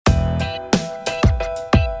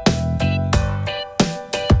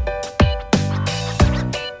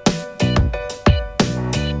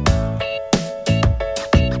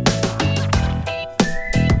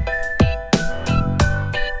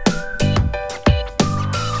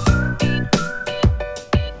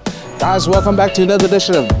Guys, welcome back to another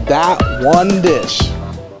edition of That One Dish.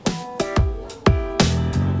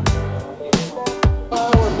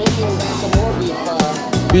 We're making some more beef.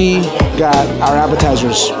 We got our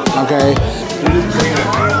appetizers, okay?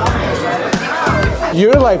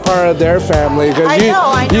 You're like part of their family because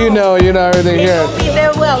you know everything they here. Know me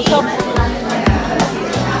very well. So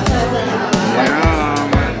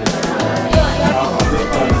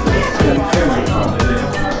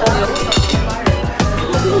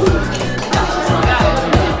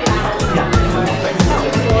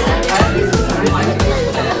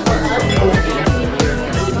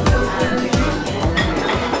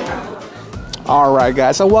Alright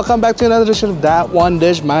guys, so welcome back to another edition of That One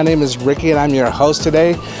Dish. My name is Ricky and I'm your host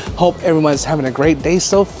today. Hope everyone's having a great day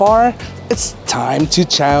so far. It's time to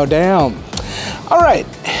chow down. Alright,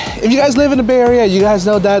 if you guys live in the Bay Area, you guys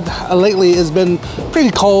know that lately it's been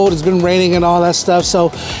pretty cold, it's been raining and all that stuff,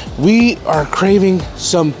 so we are craving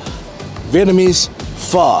some Vietnamese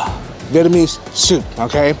pho, Vietnamese soup,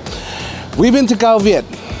 okay? We've been to Cao Viet.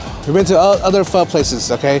 We've been to other pho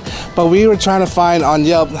places, okay? But we were trying to find on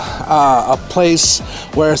Yelp a place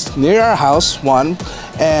where it's near our house, one,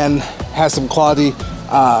 and has some quality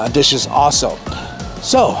dishes also.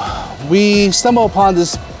 So we stumbled upon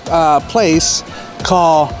this place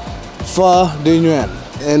called Pho de Nguyen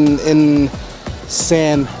in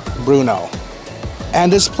San Bruno.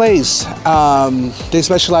 And this place, they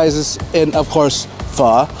specialize in, of course,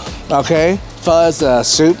 pho, okay? Pho is a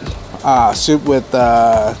soup. Soup with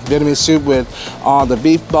Vietnamese soup with all the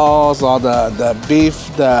beef balls, all the beef,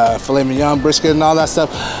 the filet mignon, brisket, and all that stuff.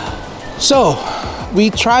 So we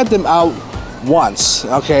tried them out once,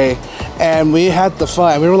 okay, and we had the pho,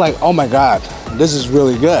 and we were like, oh my god, this is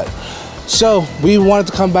really good. So we wanted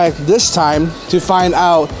to come back this time to find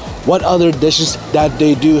out what other dishes that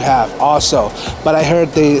they do have also. But I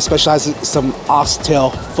heard they specialize in some oxtail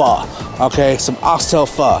pho, okay, some oxtail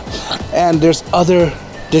pho, and there's other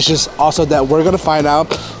dishes also that we're gonna find out.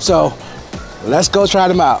 So let's go try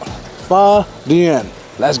them out. Pho de Nguyen.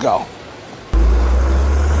 Let's go.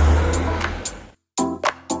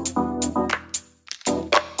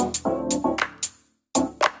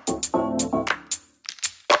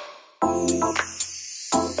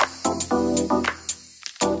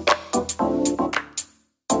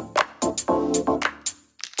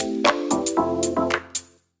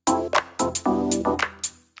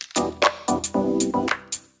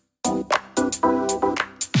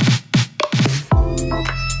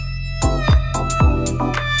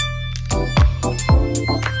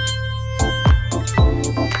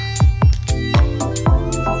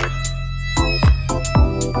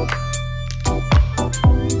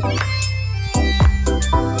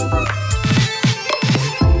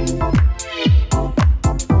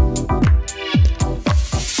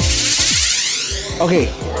 Okay,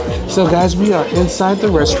 so guys, we are inside the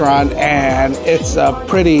restaurant and it's a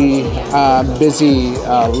pretty busy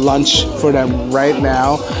lunch for them right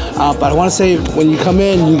now. But I want to say when you come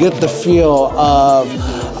in, you get the feel of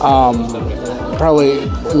probably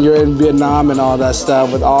you're in Vietnam and all that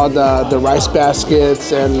stuff with all the rice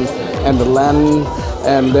baskets and the lantern,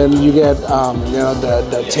 and then you get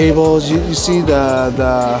the tables. You see the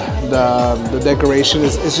decoration.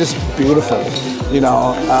 It's just beautiful,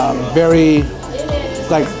 very.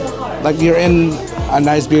 Like you're in a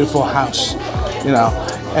nice, beautiful house,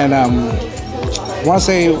 And I want to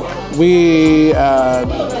say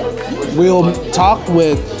we'll talk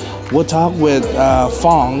with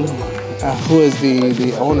Phong, who is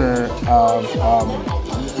the owner of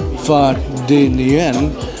Pho de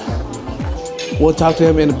Nguyen. We'll talk to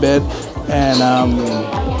him in a bit, and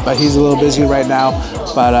but he's a little busy right now.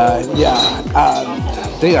 But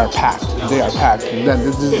they are packed. They are packed.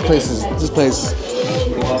 This place.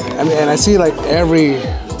 I mean, and I see like every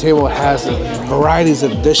table has varieties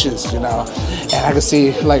of dishes, and I can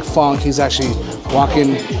see like Phong, he's actually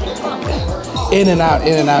walking in and out,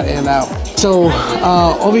 in and out, in and out. So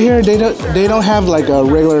over here, they don't have like a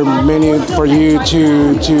regular menu for you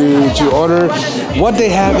to order. What they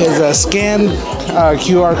have is a scan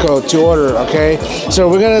QR code to order. Okay, so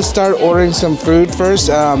we're gonna start ordering some food first.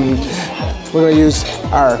 We're gonna use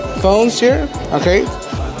our phones here. Okay.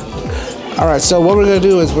 All right, so what we're gonna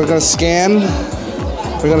do is we're gonna scan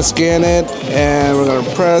it, and we're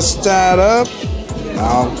gonna press that up.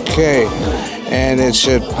 Okay, and it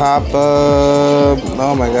should pop up.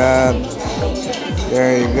 Oh my God,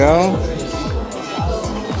 there you go.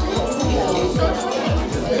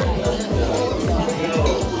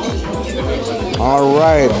 All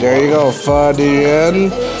right, there you go, Pho de Nguyen.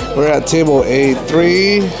 We're at table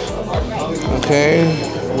A3. Okay,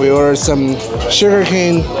 we ordered some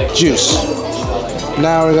sugarcane juice.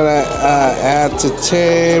 Now we're gonna add to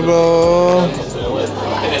table.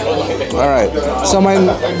 All right. So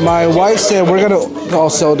my wife said we're gonna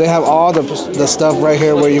also. They have all the stuff right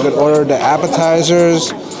here where you can order the appetizers,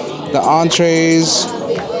 the entrees,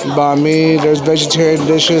 banh mi. There's vegetarian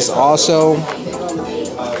dishes also.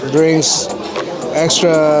 Drinks,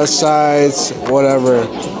 extra sides, whatever.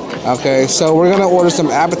 Okay. So we're gonna order some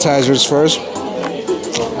appetizers first.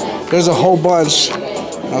 There's a whole bunch.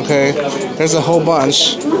 Okay. There's a whole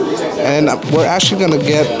bunch, and we're actually gonna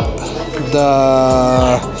get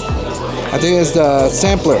I think it's the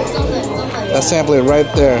sampler. That sampler right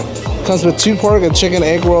there. Comes with 2 pork and chicken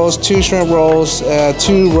egg rolls, 2 shrimp rolls,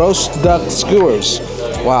 2 roast duck skewers.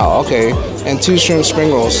 Wow, okay. And 2 shrimp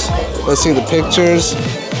spring rolls. Let's see the pictures.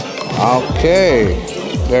 Okay,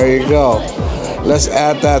 there you go. Let's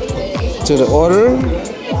add that to the order.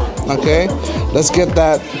 Okay, let's get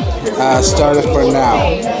that started for now.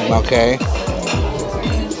 Okay.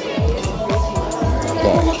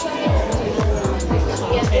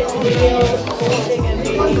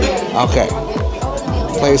 Okay.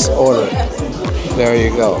 Place order. There you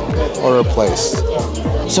go. Order placed.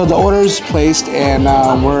 So the order is placed, and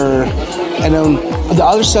and then the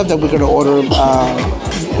other stuff that we're gonna order,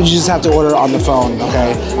 you just have to order on the phone.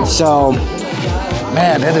 Okay. So,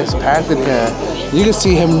 man, it is packed in here. You can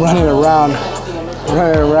see him running around.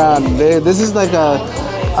 This is like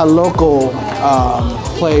a local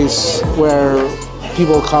place where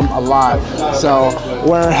people come a lot. So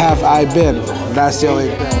where have I been? That's the only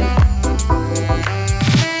thing.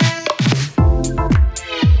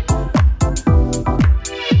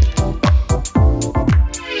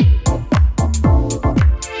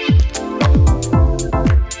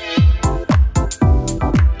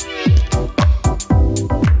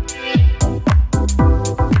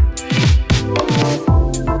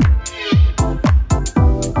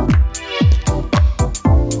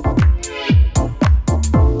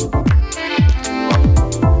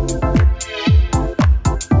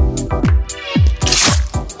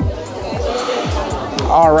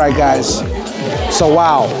 All right, guys. So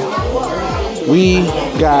wow, we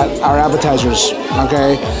got our appetizers.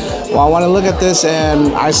 Okay. Well, I want to look at this,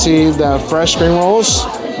 and I see the fresh spring rolls.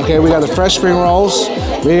 Okay, we got the fresh spring rolls.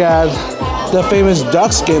 We got the famous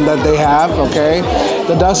duck skin that they have. Okay,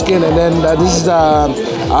 the duck skin, and then this is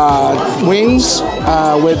wings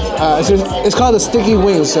with it's called the sticky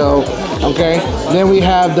wings. So okay, and then we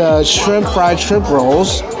have the fried shrimp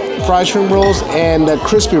rolls. And the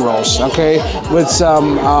crispy rolls, okay, with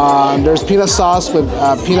some there's peanut sauce with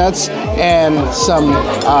peanuts and some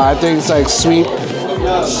I think it's like sweet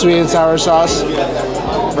and sour sauce,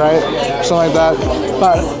 right, something like that.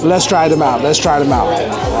 But let's try them out. Wow.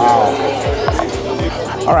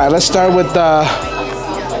 All right, let's start with the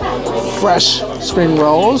fresh spring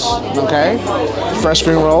rolls. Okay, fresh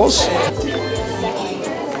spring rolls.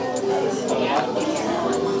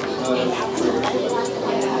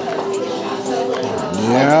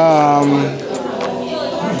 Yum.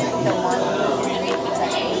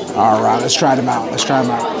 All right, let's try them out.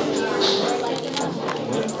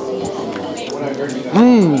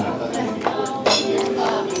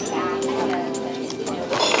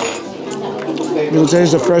 You can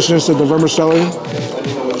taste the freshness of the vermicelli,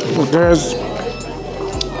 the carrots,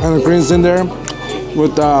 and the greens in there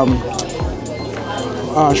with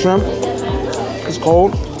shrimp. It's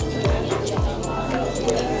cold.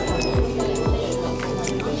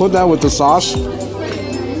 Put that with the sauce.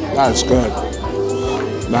 That is good.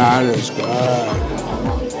 That is good.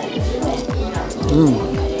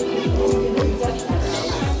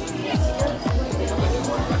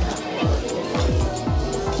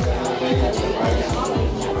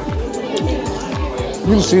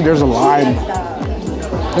 You can see there's a line.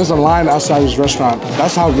 There's a line outside this restaurant.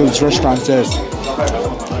 That's how good this restaurant is.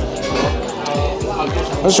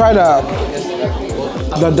 Let's try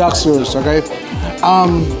the duck skewers, okay?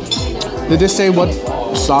 Did they say what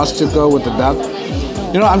sauce to go with the duck?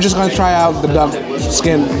 You know, I'm just gonna try out the duck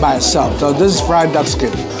skin by itself. So this is fried duck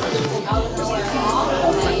skin.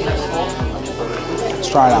 Let's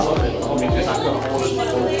try it out.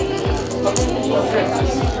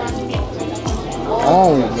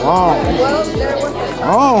 Oh, wow.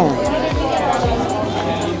 Oh.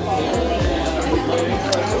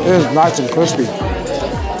 It is nice and crispy.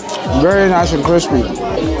 Very nice and crispy.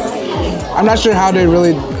 I'm not sure how they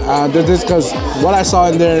really did this, because what I saw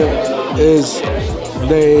in there is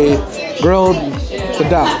they grilled the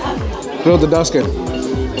duck skin.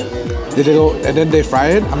 Did they go and then they fry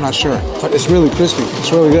it? I'm not sure, but it's really crispy.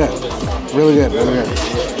 It's really good, really good, really good.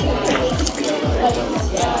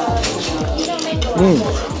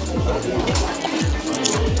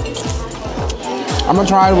 I'm gonna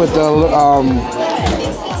try it with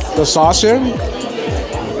the sauce here.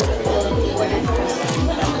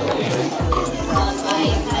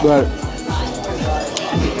 But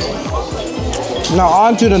now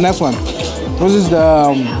on to the next one. This is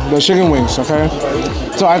the chicken wings, okay?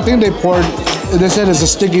 So I think they said it's a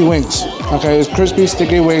sticky wings, okay? It's crispy,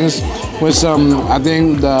 sticky wings with some, I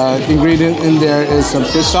think the ingredient in there is some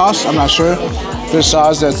fish sauce. I'm not sure. Fish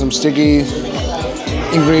sauce, there's some sticky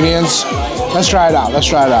ingredients. Let's try it out, let's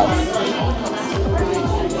try it out.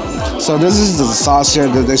 So this is the sauce here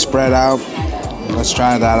that they spread out. Let's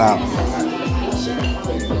try that out.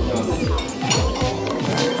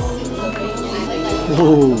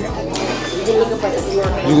 Ooh.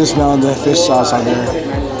 You can smell the fish sauce on there.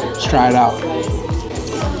 Let's try it out.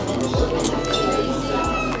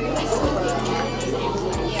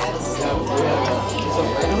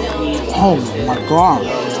 Oh my god.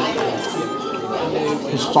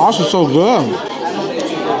 The sauce is so good.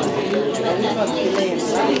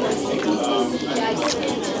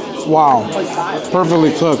 Wow.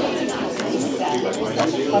 Perfectly cooked.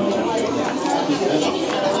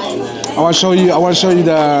 I want to show you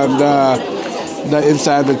the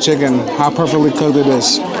inside of the chicken, how perfectly cooked it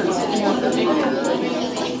is. Look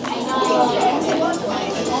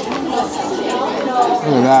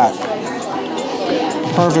at that.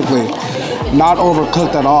 Perfectly. Not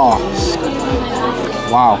overcooked at all.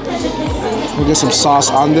 Wow. We get some sauce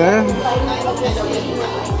on there.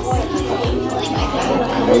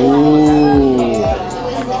 Ooh.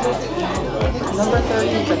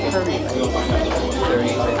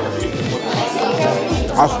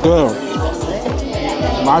 That's good.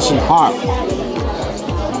 Nice and hot.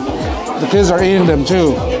 The kids are eating them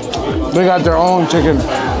too. They got their own chicken.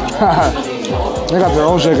 They got their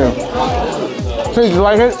own chicken. Kids, you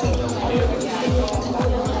like it?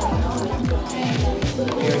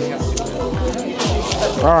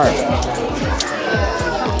 All right.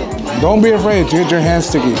 Don't be afraid to get your hands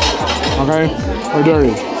sticky, okay? Or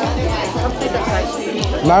dirty.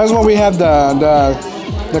 Now is when we have the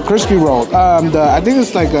crispy roll. I think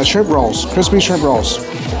it's like shrimp rolls, crispy shrimp rolls.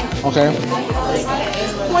 Okay.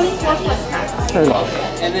 There you go.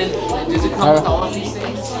 And then does it come with all of these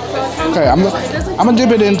things? Okay, I'm gonna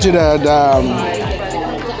dip it into the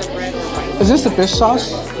is this the fish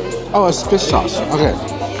sauce? Oh, it's fish sauce. Okay.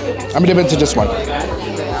 I'm gonna dip into this one.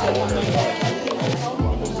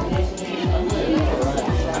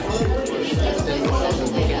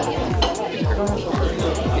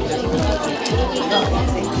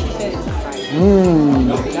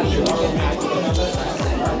 Mmm.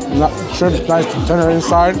 Shrimp's nice and tender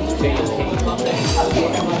inside.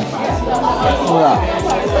 Oh yeah.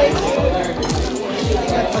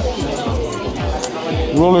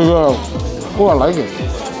 Really good. Oh, I like it.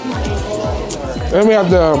 Then we have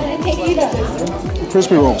the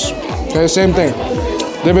crispy rolls. Okay, same thing.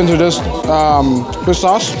 Dip into this fish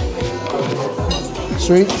sauce.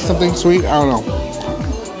 Sweet, something sweet, I don't know.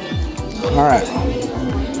 All right.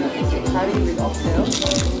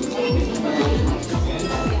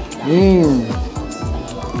 Mmm.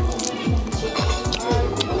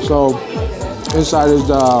 So inside is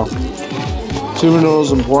the seafood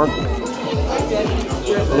noodles and pork.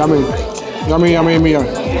 Yummy, yummy, yummy, yummy, yummy.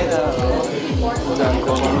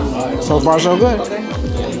 So far, so good.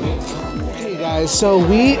 Hey guys, so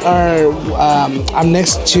we are. I'm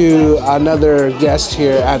next to another guest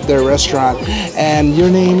here at their restaurant, and your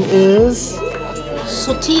name is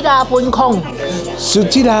Sutida Bunkong.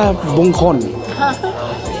 Sutida Bunkong.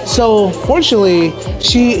 So fortunately,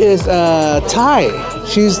 she is Thai.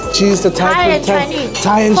 She's the Thai and Chinese.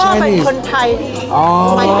 Thai and Chinese.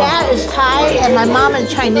 Oh. My dad is Thai and my mom is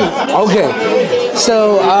Chinese. Okay,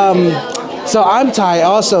 so so I'm Thai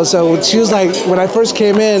also. So she was like, when I first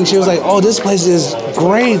came in, she was like, "Oh, this place is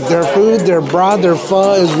great. Their food, their broth, their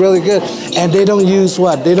pho is really good, and they don't use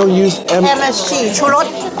what? They don't use MSG, churot.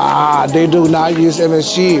 Ah, they do not use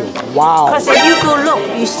MSG. Wow. Because if you go look,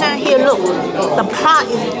 you stand here, look, the pot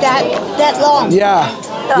is that long. Yeah.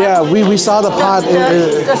 Yeah, we saw the pot.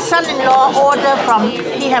 The son-in-law ordered from,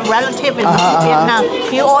 he have relative in Vietnam.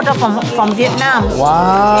 He ordered from Vietnam.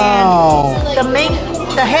 Wow. And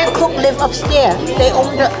the head cook live upstairs. They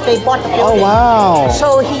bought the building. Oh wow.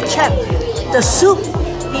 So he checked the soup.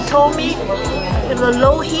 He told me in the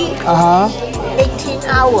low heat. 18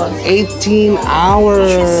 hours. 18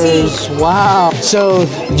 hours. Wow. So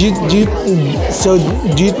do you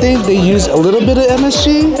think they use a little bit of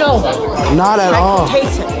MSG? No. Not at all. I can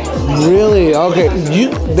taste it. Really? Okay.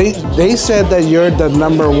 They said that you're the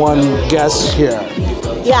 #1 guest here.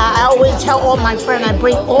 Yeah, I always tell all my friends. I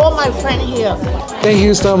bring all my friends here. Thank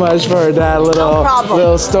you so much for that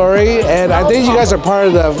little story. And I think you guys are part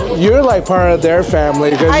of you're like part of their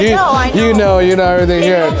family because I know. you know everything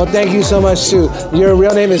here. Well, thank you so much, Sue. Your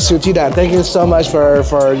real name is Sutida. Thank you so much for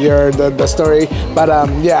the story. But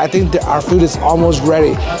yeah, I think our food is almost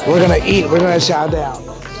ready. We're gonna eat. We're gonna chow down.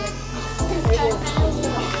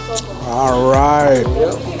 All right.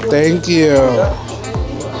 Thank you.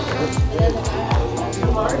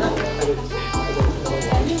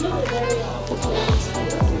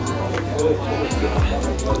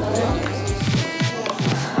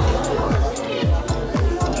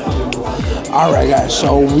 All right, guys,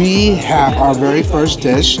 so we have our very first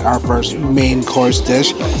dish, our first main course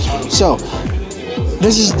dish. So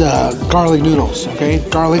this is the garlic noodles, okay?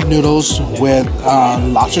 Garlic noodles with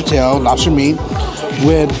lobster tail, lobster meat,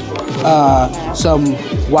 with some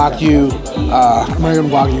Wagyu, American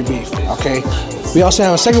Wagyu beef, okay? We also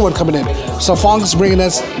have a second one coming in. So Fong is bringing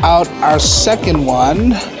us out our second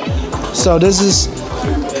one. So this is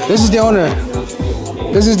the owner.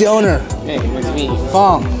 This is the owner. Hey, it's me.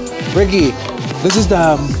 Fong, Ricky. This is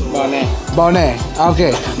the Bonnet.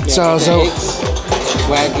 Okay. Yeah, so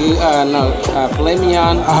Wagyu, filet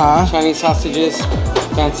mignon, Chinese sausages,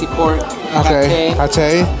 fancy pork, okay,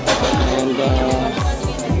 pate, and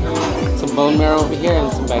some bone marrow over here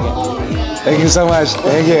and some baguette. Thank you so much.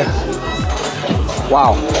 Thank you.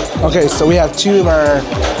 Wow. Okay, so we have two of our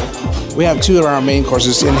main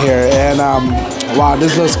courses in here, and wow,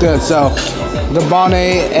 this looks good. So the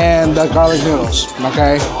bonnet and the garlic noodles.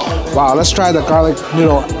 Okay. Wow, let's try the garlic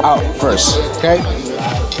noodle out first. Okay.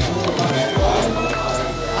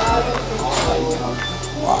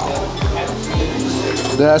 Wow.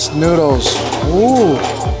 That's noodles. Ooh.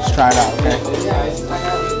 Let's try it out. Okay.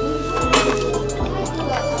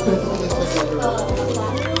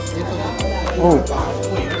 Oh,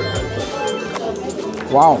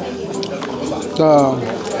 wow!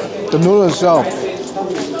 The noodle itself,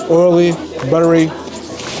 oily, buttery,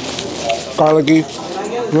 garlicky,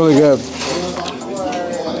 really good.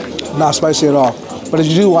 Not spicy at all. But if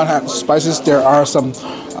you do want to have spices, there are some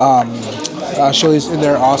chilies in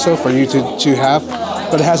there also for you to have.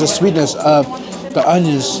 But it has a sweetness of the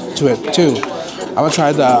onions to it too. I'm gonna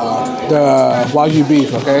try the Wagyu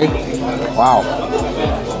beef. Okay, wow.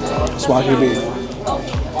 Wagyu beef.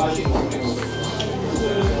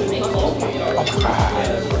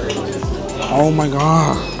 Oh my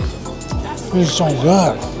god. This is so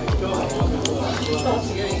good.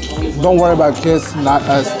 Don't worry about kids, not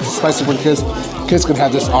as spicy for kids. Kids can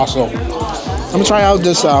have this also. I'm gonna try out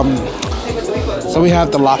this, so we have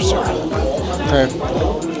the lobster. Okay.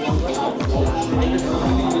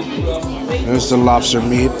 There's the lobster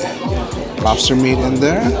meat. Lobster meat in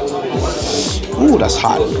there. Ooh, that's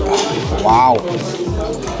hot. Wow.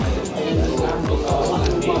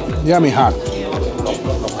 Yummy hot.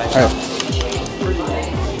 Hey.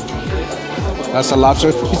 That's the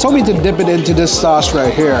lobster. He told me to dip it into this sauce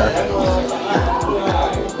right here.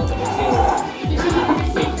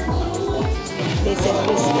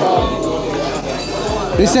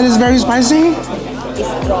 They said it's very spicy? It's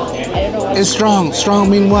strong. I don't know. It's strong. Strong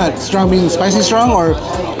mean what? Strong mean spicy strong or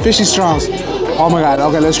fishy strong? Oh my god.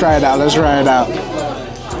 Okay, let's try it out. Let's try it out.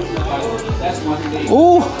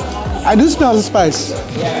 Ooh, I do smell the spice.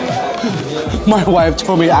 My wife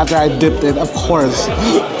told me after I dipped it, of course.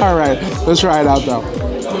 All right, let's try it out though.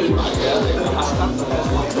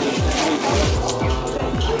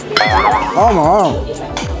 Oh my god.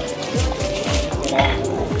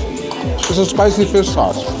 It's a spicy fish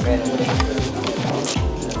sauce.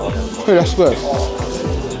 Hey, that's good.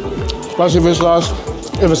 Spicy fish sauce.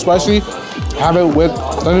 If it's spicy, have it with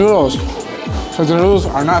the noodles. Because the noodles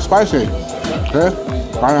are not spicy. Okay?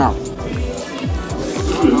 Try it out.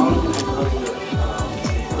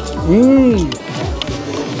 Mmm.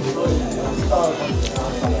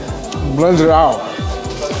 Blends it out.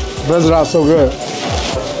 Blends it out so good.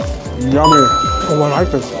 Yummy. Oh, I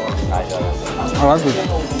like this. I like this.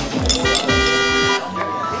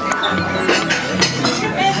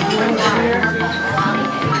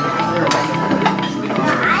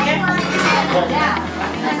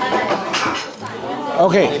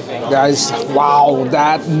 Okay, guys, wow,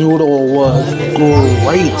 that noodle was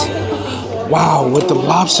great. Wow, with the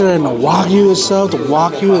lobster and the Wagyu itself, the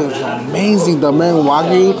Wagyu is amazing. The American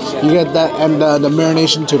Wagyu, you get that, and the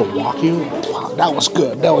marination to the Wagyu. Wow, that was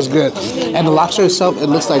good. That was good. And the lobster itself, it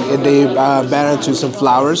looks like they battered to some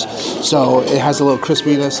flours, so it has a little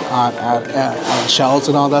crispiness on shells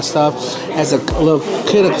and all that stuff. It has a little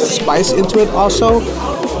bit of spice into it also.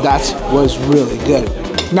 That was really good.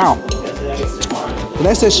 Now, the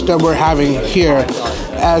next dish that we're having here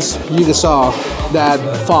as you saw, that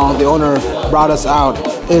Phong, the owner, brought us out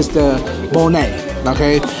is the bonnet.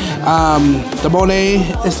 Okay, the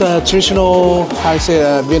bonnet is a traditional, how you say,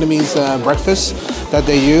 Vietnamese breakfast that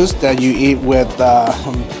they use that you eat with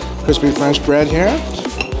crispy French bread here.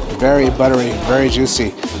 Very buttery, very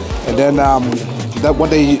juicy. And then what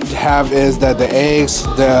they have is that the eggs,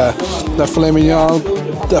 the filet mignon,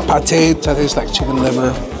 the pate is like chicken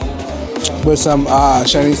liver, with some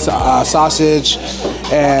Chinese sausage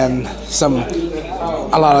and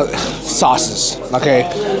a lot of sauces. Okay,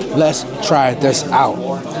 let's try this out.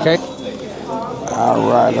 Okay. All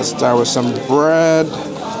right, let's start with some bread.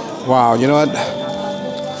 Wow, you know what?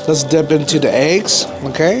 Let's dip into the eggs.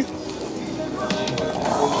 Okay.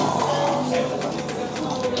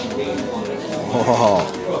 Oh.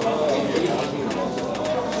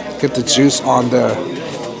 Get the juice on there.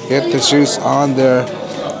 Get the juice on there.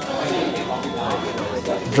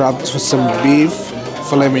 Drop with some beef,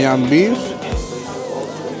 filet mignon beef.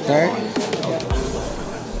 Okay.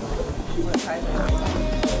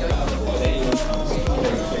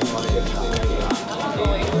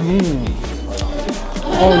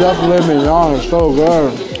 Oh, that filet mignon is so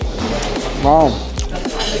good. Wow.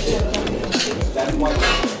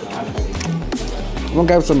 I'm gonna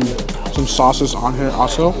get some sauces on here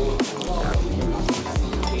also.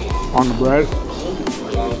 On the bread.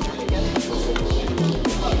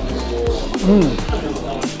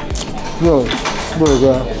 Really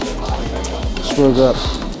good. It's really good.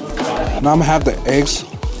 Now I'm gonna have the eggs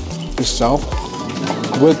itself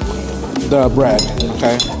with the bread,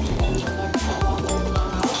 okay?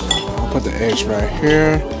 I'll put the eggs right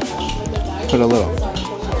here. Put a little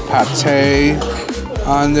pate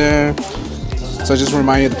on there. So just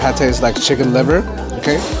remind you, the pate is like chicken liver,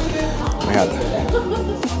 okay? We have that.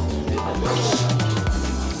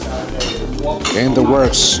 In the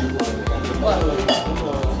works.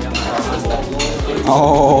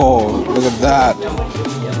 Oh, look at that.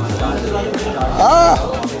 Ah!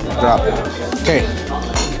 Drop. Okay.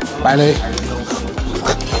 Finally.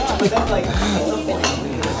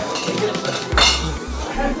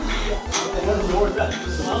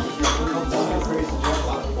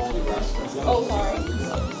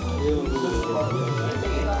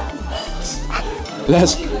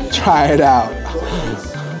 Let's try it out.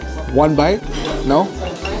 One bite? No?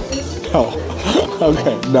 No.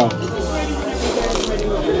 Okay, no.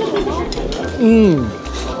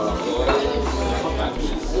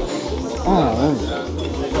 Oh,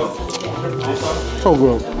 so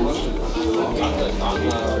good.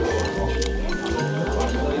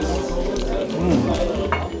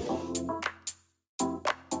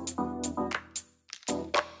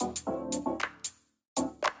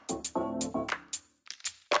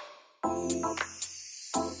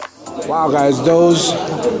 Wow, guys, those,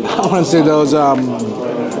 I want to say those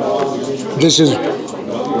dishes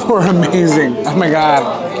were amazing. Oh my God.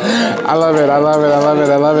 I love it, I love it, I love it,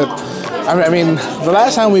 I love it. I mean, the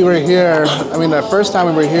last time we were here, the first time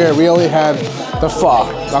we were here, we only had the pho,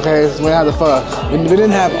 okay? We had the pho. We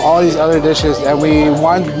didn't have all these other dishes, and we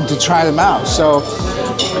wanted to try them out. So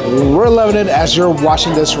we're loving it as you're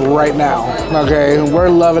watching this right now, okay? We're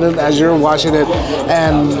loving it as you're watching it,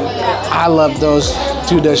 and I love those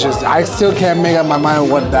two dishes. I still can't make up my mind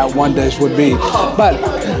what that one dish would be, but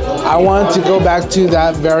I want to go back to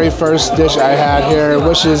that very first dish I had here,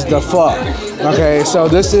 which is the pho. Okay, so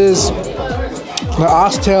this is the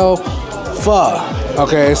oxtail pho.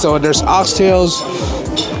 Okay, so there's oxtails,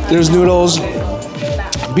 there's noodles,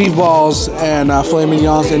 beef balls, and filet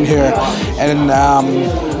mignons in here. And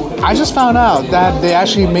I just found out that they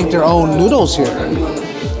actually make their own noodles here.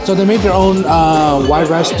 So they make their own white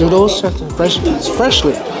rice noodles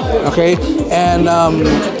freshly, okay? And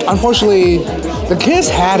unfortunately, the kids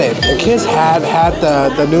had it. The kids had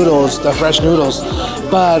the noodles, the fresh noodles,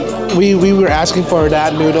 but we were asking for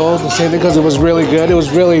that noodle, the same thing, because it was really good. It was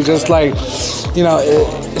really just like, you know,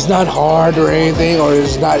 it's not hard or anything, or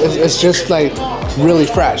it's just like really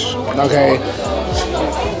fresh, okay?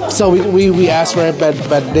 So we asked for it,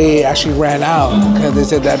 but they actually ran out because they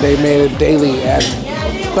said that they made it daily,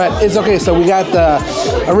 but it's okay. So we got the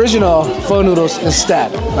original pho noodles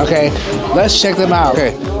instead. Okay, let's check them out.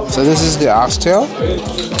 Okay, so this is the oxtail.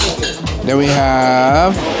 Then we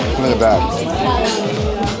have, look at that.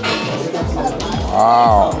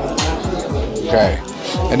 Wow. Okay,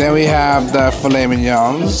 and then we have the filet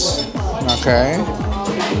mignons. Okay.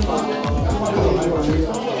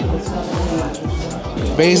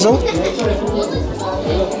 Basil.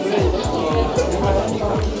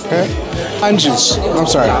 Okay. Lime juice. I'm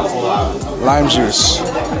sorry. Lime juice.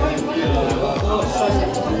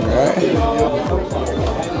 Okay.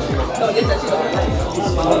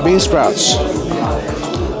 bean sprouts.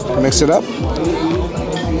 Mix it up.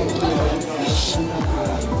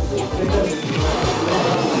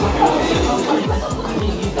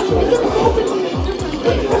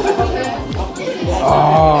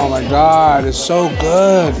 Oh my God, it's so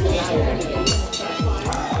good.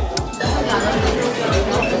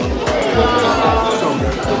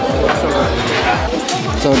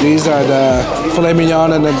 So these are the filet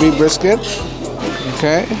mignon and the beef brisket.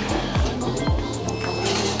 Okay.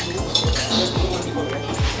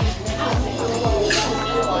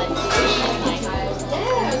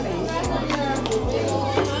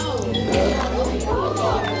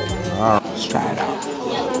 All right, let's try it out.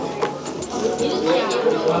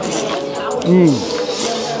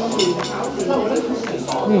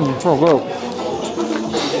 So good.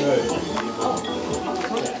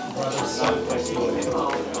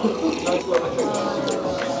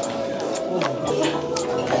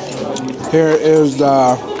 Here is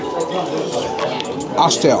the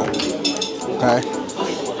oxtail. Okay,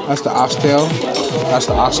 that's the oxtail. That's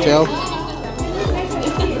the oxtail.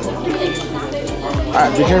 All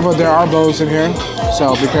right, be careful. There are bones in here,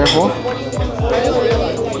 so be careful.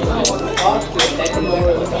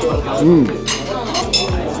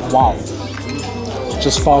 Wow.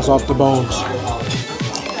 Just falls off the bones.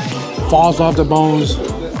 Falls off the bones,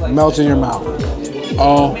 melts in your mouth.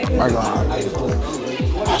 Oh my God.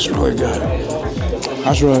 That's really good.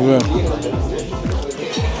 That's really good.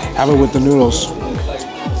 Have it with the noodles.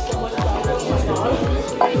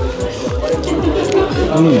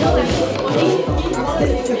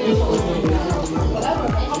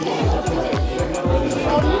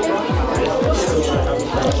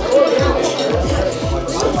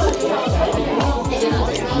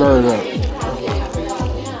 Very good.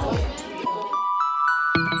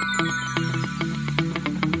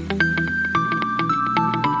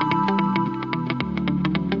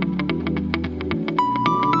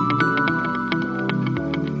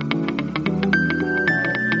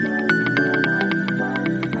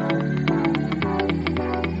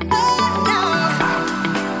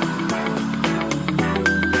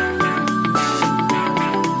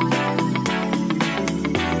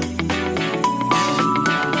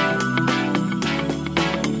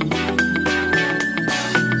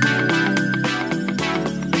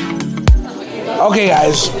 Okay,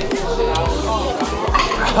 guys.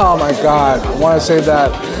 Oh my God. I want to say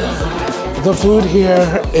that the food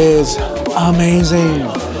here is amazing.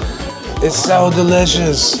 It's so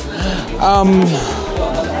delicious.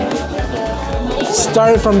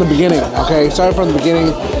 Started from the beginning, okay? Started from the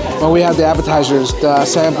beginning when we had the appetizers, the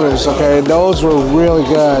samplers, okay? Those were really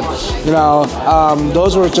good. You know,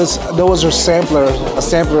 those were a sampler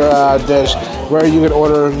dish where you could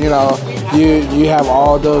order, you know, you have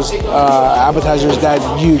all those appetizers that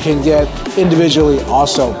you can get individually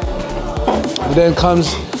also. And then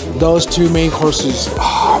comes those two main courses.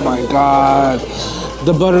 Oh my God.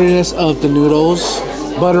 The butteriness of the noodles,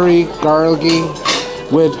 buttery, garlicky,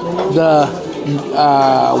 with the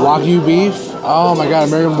Wagyu beef. Oh my God,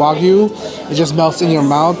 American Wagyu. It just melts in your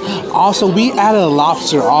mouth. Also, we added a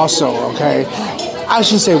lobster also, okay? I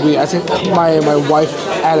should say we, I think my wife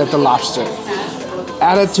added the lobster.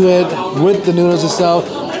 Added to it with the noodles itself,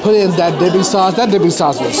 put in that dipping sauce. That dipping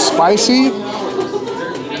sauce was spicy,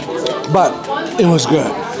 but it was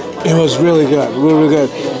good. It was really good, really good.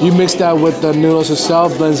 You mix that with the noodles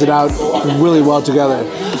itself, blends it out really well together.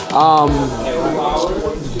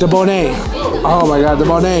 The bonnet, oh my God, the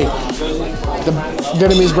bonnet. The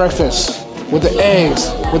Vietnamese breakfast with the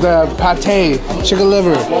eggs, with the pate, chicken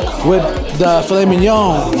liver, with the filet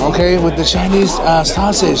mignon, okay, with the Chinese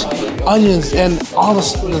sausage, onions, and all the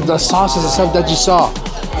sauces and stuff that you saw.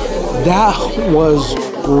 That was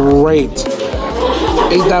great.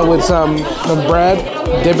 Ate that with some bread,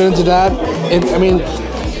 dip it into that. I mean,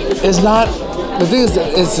 it's not, the thing is,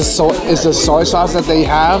 it's the soy sauce that they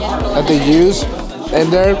have, that they use in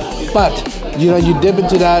there, but you know, you dip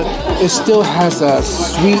into that, it still has a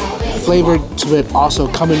sweet flavor to it also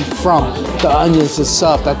coming from the onions and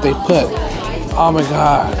stuff that they put. Oh my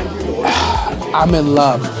God, I'm in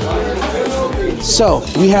love. So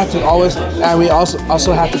we have to always, and we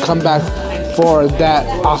also have to come back for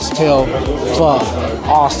that oxtail pho.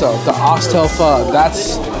 Also, the oxtail pho,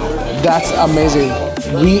 that's amazing.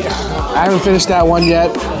 I haven't finished that one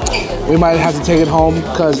yet. We might have to take it home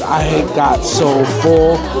because I got so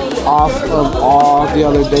full off of all the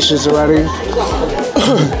other dishes already.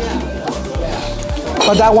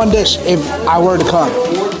 But that one dish, if I were to come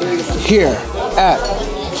here at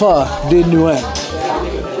Pho de NGUYEN,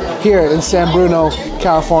 here in San Bruno,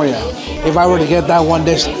 California, if I were to get that one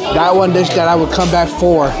dish that I would come back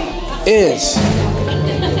for is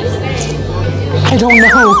I don't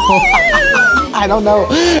know. I don't know.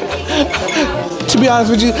 To be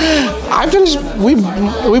honest with you, I finished. We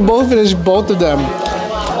both finished both of them,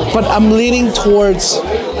 but I'm leaning towards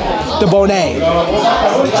the bonnet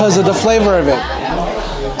because of the flavor of it.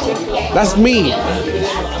 That's me.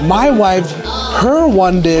 My wife, her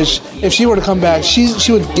one dish, if she were to come back, she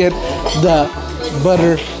would get the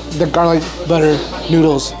garlic butter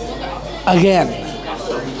noodles again.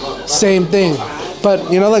 Same thing.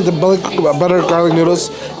 But you know, like the butter garlic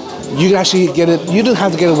noodles, you can actually get it. You don't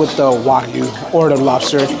have to get it with the wagyu or the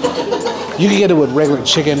lobster. You can get it with regular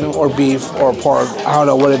chicken or beef or pork. I don't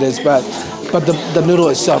know what it is, but the noodle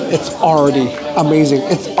itself, it's already amazing.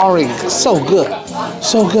 It's already so good.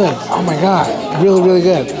 So good. Oh my God. Really, really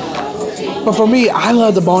good. But for me, I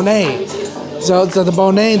love the bonnet. So the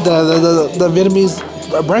bonnet, the Vietnamese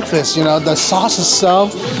breakfast, you know, the sauce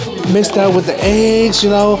itself mixed out with the eggs, you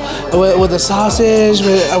know, with the sausage,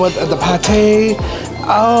 with the pate.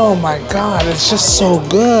 Oh my God, it's just so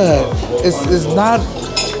good. It's not,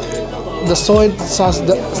 the soy sauce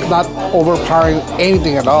is not overpowering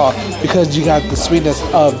anything at all because you got the sweetness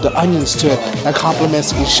of the onions to it that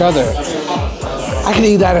complements each other. I can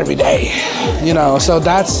eat that every day, you know, so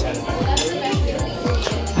that's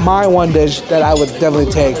my one dish that I would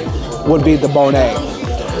definitely take would be the bonnet.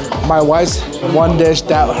 My wife's one dish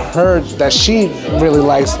that she really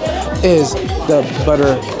likes is the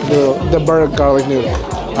butter garlic noodle.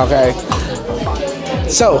 Okay.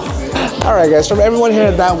 So, all right, guys. From everyone here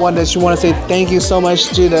at That One Dish, we want to say thank you so much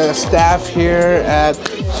to the staff here at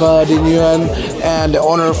Pho Dinh Nguyen and the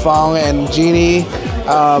owner Phong and Jeannie.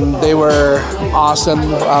 They were awesome,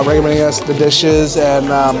 recommending us the dishes and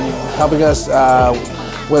helping us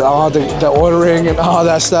with all the ordering and all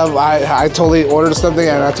that stuff. I totally ordered something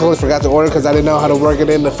and I totally forgot to order because I didn't know how to work it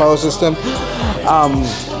in the Pho system.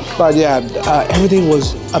 But yeah, everything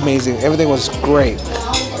was amazing. Everything was great.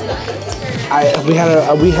 We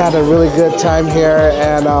had a really good time here,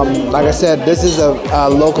 and like I said, this is a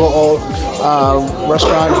local old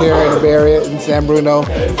restaurant here in the Bay Area in San Bruno,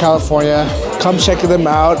 California. Come check them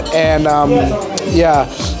out, and yeah,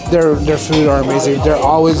 their food are amazing. They're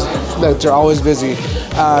always busy.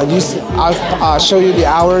 I'll show you the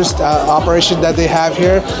hours operation that they have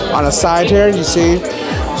here on the side here. You see,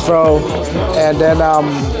 and then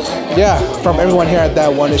yeah, from everyone here at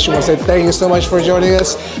That One Dish, I want to say thank you so much for joining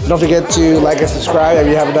us. Don't forget to like and subscribe if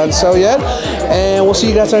you haven't done so yet, and we'll see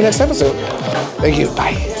you guys in our next episode. Thank you.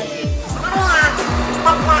 Bye.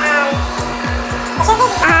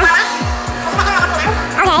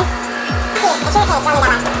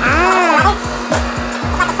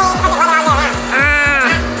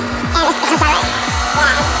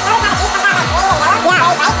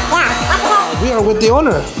 We are with the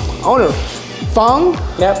owner, Phong.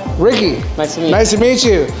 Yep. Ricky. Nice to meet you. Nice to meet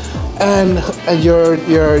you. And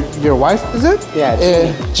your wife, is it? Yeah,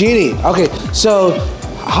 Jeannie. Okay, so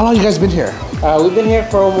how long you guys been here? We've been here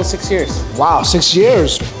for almost 6 years. Wow, 6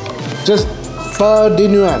 years. Just Pho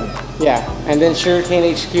Dinh Nguyen. Yeah, and then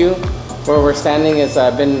Sugarcane HQ, where we're standing, has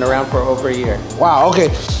been around for over a year. Wow.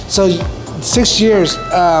 Okay, so 6 years.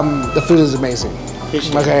 The food is amazing.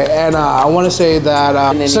 Okay, and I want to say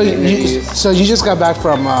that. So you just got back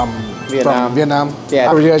from Vietnam.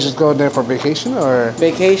 Yeah. Or you guys just go there for vacation or?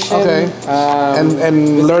 Vacation. Okay.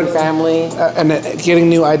 And learn family. And getting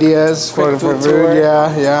new ideas for food. Tour.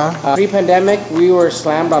 Yeah. Pre-pandemic, we were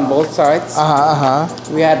slammed on both sides.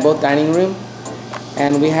 We had both dining room,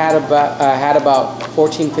 and we had about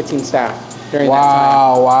 14, 15 staff during that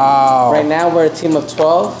time. Wow. Right now we're a team of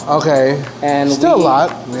 12. Okay. And still a lot.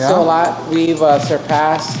 Yeah. Still a lot. We've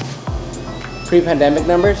surpassed pre-pandemic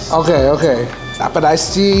numbers. Okay. But I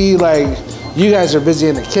see, like, you guys are busy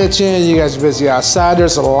in the kitchen. You guys are busy outside.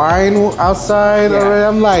 There's a line outside already.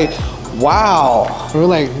 I'm like, wow. We're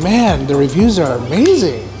like, man, the reviews are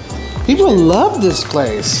amazing. People love this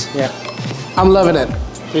place. Yeah. I'm loving it.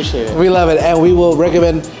 Appreciate it. We love it, and we will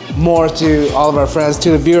recommend more to all of our friends,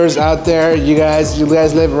 to the viewers out there. You guys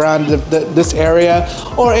live around this area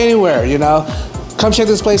or anywhere, you know. Come check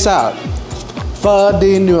this place out. Pho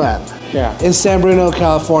Dinh Nguyen. Yeah. In San Bruno,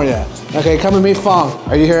 California. Okay, come and meet Phong.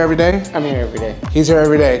 Are you here every day? I'm here every day. He's here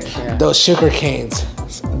every day. Yeah. Those sugar canes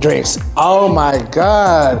drinks. Oh my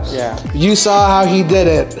God. Yeah. You saw how he did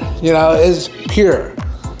it. You know, it's pure.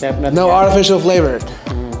 Yep, no artificial flavor.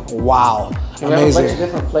 Wow. We amazing. have a bunch of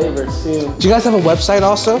different flavors too. Do you guys have a website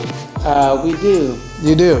also? We do.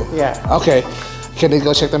 You do? Yeah. Okay. Can they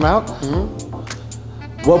go check them out?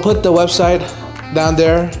 We'll put the website down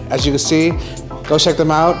there, as you can see. Go check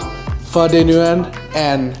them out. Pho Dinh Nguyen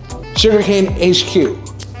and Sugarcane HQ.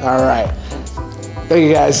 All right. Thank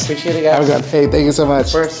you guys. Appreciate it, guys. Have a good. Hey, thank you so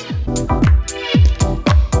much. First.